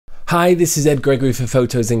Hi, this is Gregory for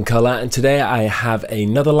Photos in Color, and today I have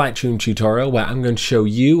another Lightroom tutorial where I'm going to show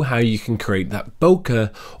you how you can create that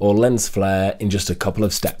bokeh or lens flare in just a couple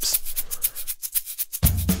of steps.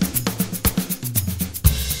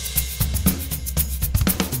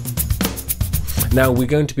 Now we're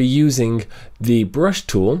going to be using the brush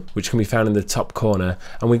tool, which can be found in the top corner,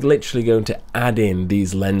 and we're literally going to add in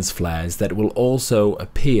these lens flares that will also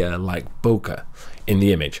appear like bokeh in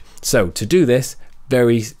the image. So to do this,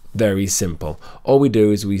 very simple. All we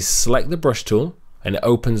do is we select the brush tool and it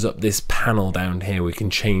opens up this panel down here. We can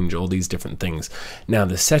change all these different things. Now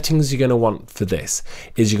the settings you're going to want for this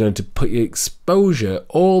is you're going to put your exposure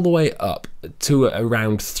all the way up to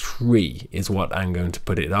around 3 is what I'm going to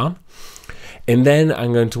put it on. And then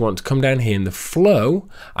I'm going to want to come down here in the flow.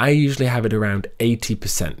 I usually have it around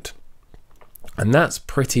 80%. And that's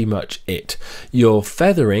pretty much it. Your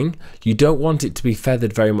feathering, you don't want it to be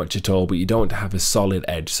feathered very much at all, but you don't want to have a solid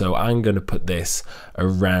edge. So I'm going to put this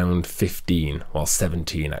around 15, well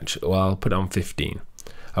 17 actually. Well, I'll put it on 15.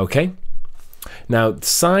 Okay. Now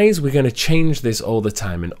size, we're going to change this all the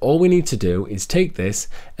time, and all we need to do is take this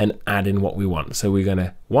and add in what we want. So we're going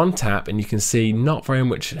to one tap, and you can see not very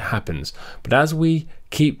much happens, but as we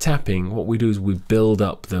keep tapping, what we do is we build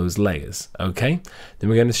up those layers. Okay,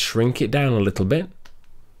 then we're going to shrink it down a little bit,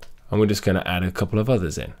 and we're just going to add a couple of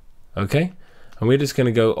others in. Okay, and we're just going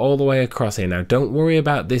to go all the way across here. Now don't worry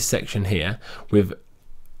about this section here.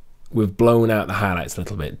 We've blown out the highlights a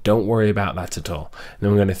little bit. Don't worry about that at all. And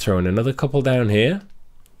then we're going to throw in another couple down here.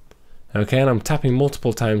 Okay, and I'm tapping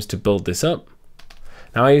multiple times to build this up.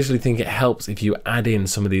 Now I usually think it helps if you add in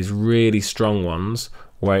some of these really strong ones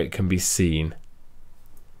where it can be seen.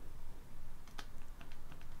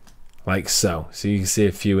 Like so. So you can see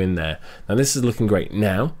a few in there. Now this is looking great.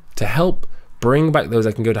 Now to help bring back those,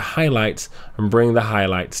 I can go to highlights and bring the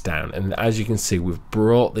highlights down. And as you can see, we've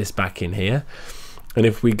brought this back in here. And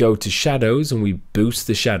if we go to shadows and we boost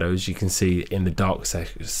the shadows, you can see in the dark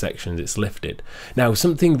sections it's lifted. Now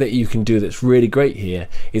something that you can do that's really great here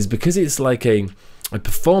is because it's like a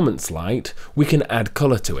performance light, we can add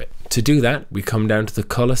color to it. To do that, we come down to the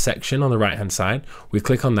color section on the right hand side, we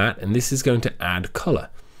click on that, and this is going to add color.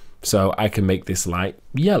 So I can make this light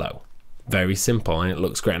yellow. Very simple, and it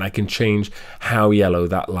looks great, and I can change how yellow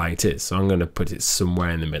that light is. So I'm going to put it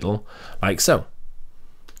somewhere in the middle, like so.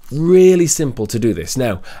 Really simple to do this.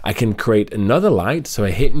 Now I can create another light, so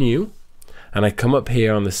I hit new and I come up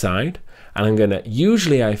here on the side, and I'm gonna,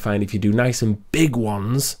 usually I find if you do nice and big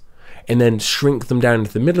ones and then shrink them down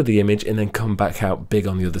into the middle of the image and then come back out big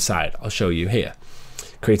on the other side. I'll show you here.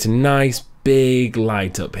 Create a nice big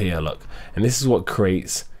light up here, look, and this is what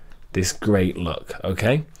creates this great look.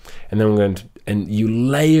 Okay, and then we're going to, and you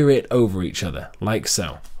layer it over each other like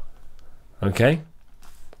so. Okay,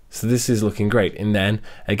 so this is looking great. And then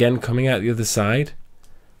again, coming out the other side,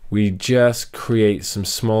 we just create some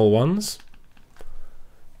small ones,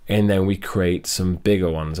 and then we create some bigger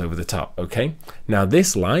ones over the top. Okay, now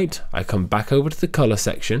this light, I come back over to the color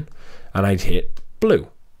section and I'd hit blue.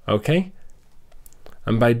 Okay,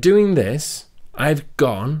 and by doing this, I've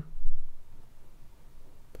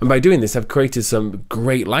created some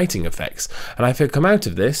great lighting effects. And if I come out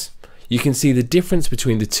of this, you can see the difference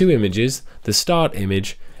between the two images, the start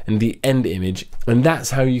image and the end image, and that's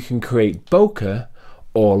how you can create bokeh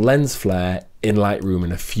or lens flare in Lightroom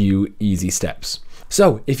in a few easy steps.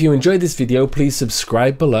 So if you enjoyed this video, please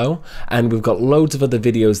subscribe below, and we've got loads of other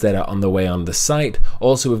videos that are on the way on the site.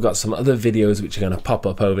 Also, we've got some other videos which are going to pop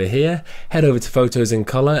up over here. Head over to Photos in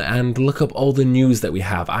Color and look up all the news that we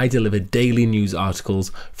have. I deliver daily news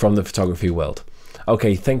articles from the photography world.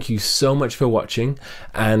 Okay, thank you so much for watching,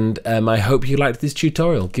 and I hope you liked this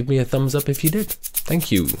tutorial. Give me a thumbs up if you did.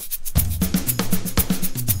 Thank you.